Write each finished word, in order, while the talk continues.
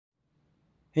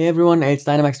Hey everyone, it's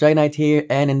Dynamax Dragonite here,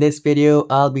 and in this video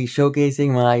I'll be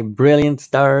showcasing my Brilliant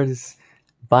Stars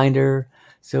binder.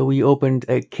 So we opened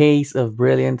a case of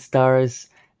Brilliant Stars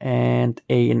and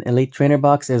an Elite Trainer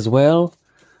box as well.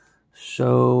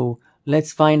 So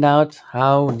let's find out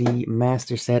how the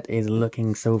Master Set is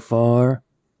looking so far.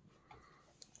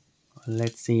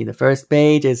 Let's see, the first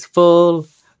page is full.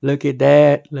 Look at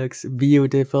that, looks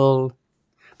beautiful.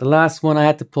 The last one I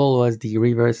had to pull was the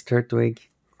Reverse Turtwig,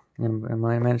 and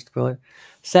I managed to pull it.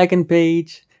 Second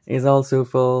page is also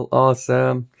full.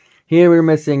 Awesome. Here we're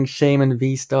missing Shaman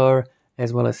V-Star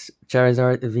as well as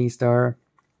Charizard V-Star.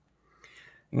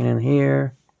 And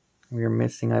here we're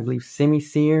missing, I believe,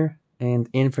 Simisear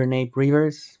and Infernape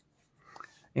Reverse.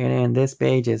 And then this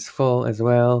page is full as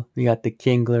well. We got the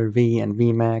Kingler V and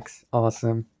VMAX.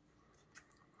 Awesome.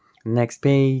 Next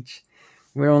page,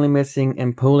 we're only missing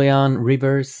Empoleon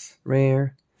Reverse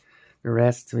Rare. The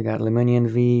rest, we got Lumineon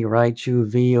V, Raichu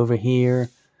V over here,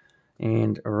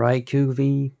 and Raikou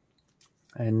V.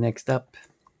 And next up,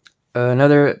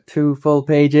 another two full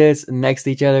pages next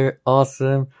to each other.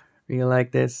 Awesome. Really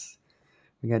like this.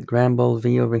 We got Granbull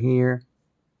V over here.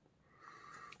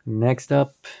 Next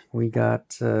up, we got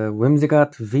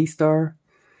Whimsicott V-Star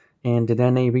and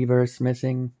Dedenne Reverse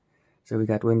missing. So we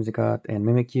got Whimsicott and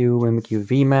Mimikyu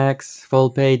VMAX.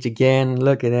 Full page again.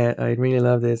 Look at that. I really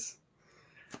love this.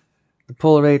 The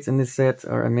pull rates in this set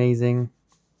are amazing.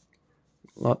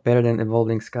 A lot better than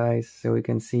Evolving Skies. So we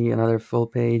can see another full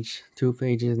page. Two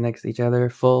pages next to each other.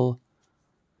 Full.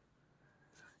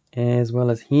 As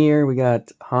well as here we got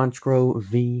Honchkrow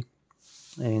V.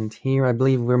 And here I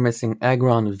believe we're missing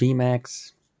Aggron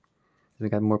VMAX. We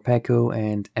got Morpeko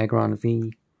and Aggron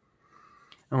V.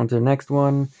 On to the next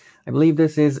one. I believe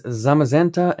this is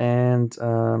Zamazenta and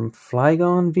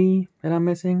Flygon V that I'm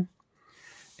missing.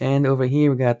 And over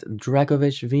here we got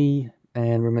Dracovish V,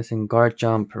 and we're missing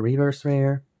Garchomp Reverse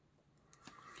Rare.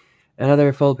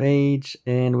 Another full page,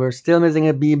 and we're still missing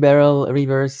a B-Barrel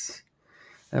Reverse.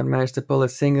 I managed to pull a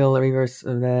single reverse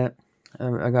of that.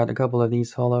 I got a couple of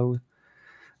these hollow.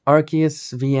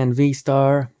 Arceus V and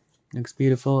V-Star. Looks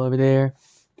beautiful over there.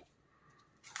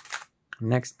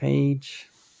 Next page.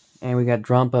 And we got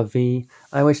Drampa V.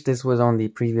 I wish this was on the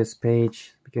previous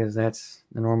page, because that's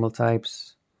the normal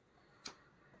types.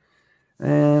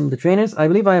 The trainers, I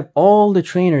believe I have all the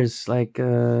trainers, like,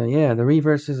 yeah, the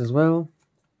reverses as well.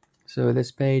 So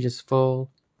this page is full.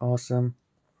 Awesome.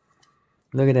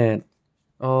 Look at that.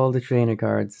 All the trainer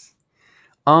cards.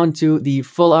 On to the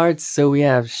full arts. So we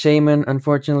have Shaman.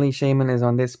 Unfortunately, Shaman is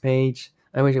on this page.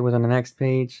 I wish it was on the next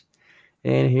page.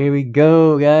 And here we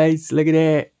go, guys. Look at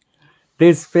that.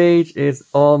 This page is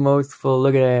almost full.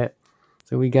 Look at that.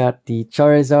 So we got the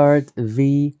Charizard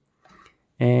V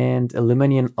and a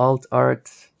Lumineon alt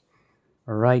art.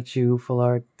 Raichu full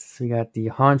art. We got the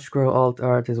Honchkrow alt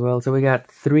art as well. So we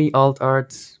got 3 alt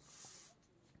arts.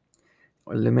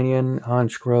 Lumineon,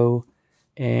 Honchkrow,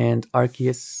 and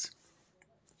Arceus.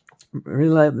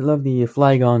 Really love the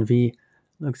Flygon V.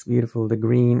 Looks beautiful. The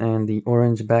green and the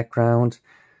orange background.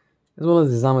 As well as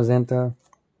the Zamazenta.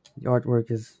 The artwork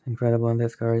is incredible on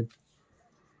this card.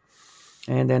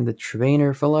 And then the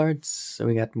trainer full arts. So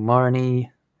we got Marnie,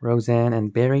 Roseanne,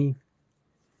 and Berry.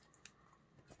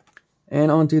 And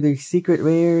on to the secret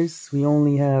rares. We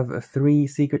only have 3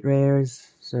 secret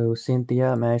rares. So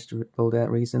Cynthia, managed to pull that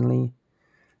recently.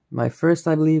 My first,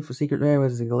 I believe, for secret rare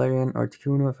was the Galarian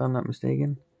Articuno, if I'm not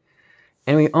mistaken.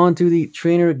 Anyway, on to the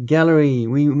trainer gallery.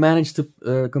 We managed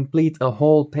to complete a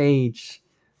whole page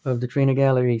of the trainer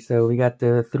gallery. So we got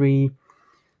the 3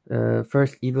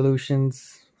 first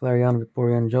evolutions, Flareon,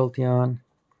 Vaporeon, Jolteon,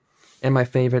 and my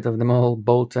favorite of them all,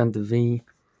 Boltund V.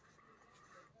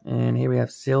 And here we have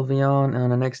Sylveon. On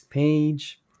the next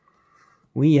page,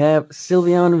 we have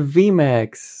Sylveon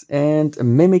VMAX and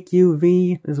Mimikyu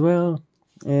V as well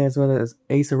as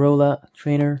Acerola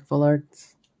trainer full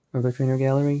arts of the trainer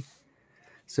gallery.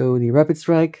 So the Rapid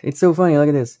Strike, it's so funny, look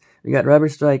at this. We got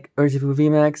Rapid Strike Urshifu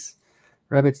VMAX,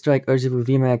 Rapid Strike Urshifu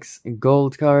VMAX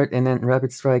Gold card, and then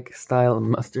Rapid Strike Style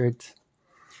Mustard.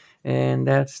 And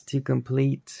that's to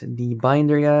complete the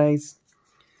binder, guys.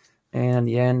 And at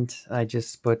the end, I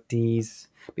just put these,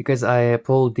 because I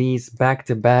pulled these back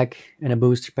to back in a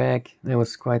booster pack. It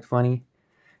was quite funny.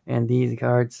 And these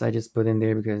cards I just put in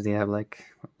there because they have like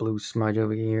a blue smudge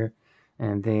over here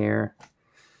and there.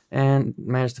 And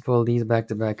managed to pull these back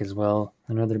to back as well.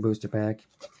 Another booster pack.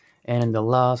 And in the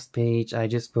last page, I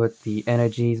just put the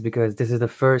energies, because this is the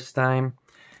first time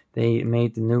they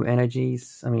made the new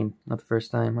energies. I mean, not the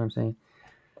first time, I'm saying.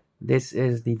 This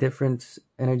is the different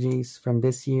energies from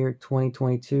this year,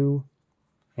 2022.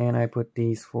 And I put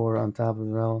these 4 on top as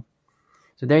well.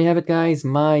 So there you have it, guys.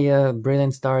 My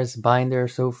Brilliant Stars binder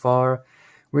so far.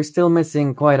 We're still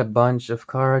missing quite a bunch of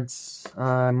cards.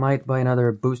 I might buy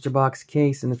another booster box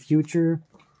case in the future.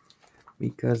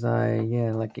 Because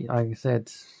like I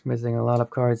said, missing a lot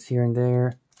of cards here and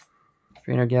there.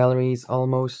 Trainer galleries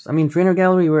almost. I mean, trainer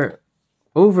gallery, we're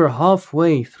over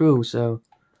halfway through, so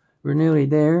we're nearly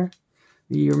there.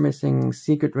 You're missing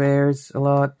secret rares a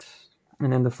lot,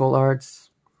 and then the full arts.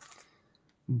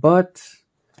 But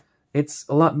it's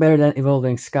a lot better than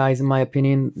Evolving Skies, in my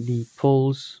opinion. The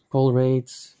pull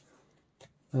rates.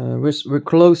 We're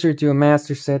closer to a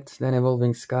master set than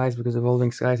Evolving Skies, because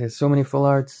Evolving Skies has so many full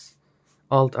arts,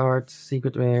 alt arts,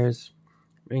 secret rares,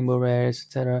 rainbow rares,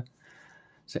 etc.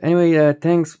 So anyway,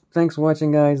 thanks for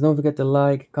watching, guys. Don't forget to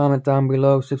like, comment down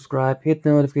below, subscribe, hit the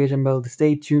notification bell to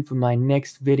stay tuned for my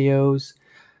next videos.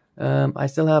 I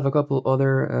still have a couple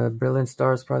other Brilliant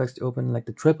Stars products to open, like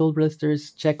the triple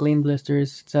blisters, check lane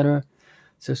blisters, etc.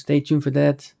 So stay tuned for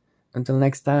that. Until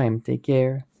next time, take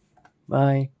care.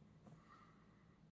 Bye.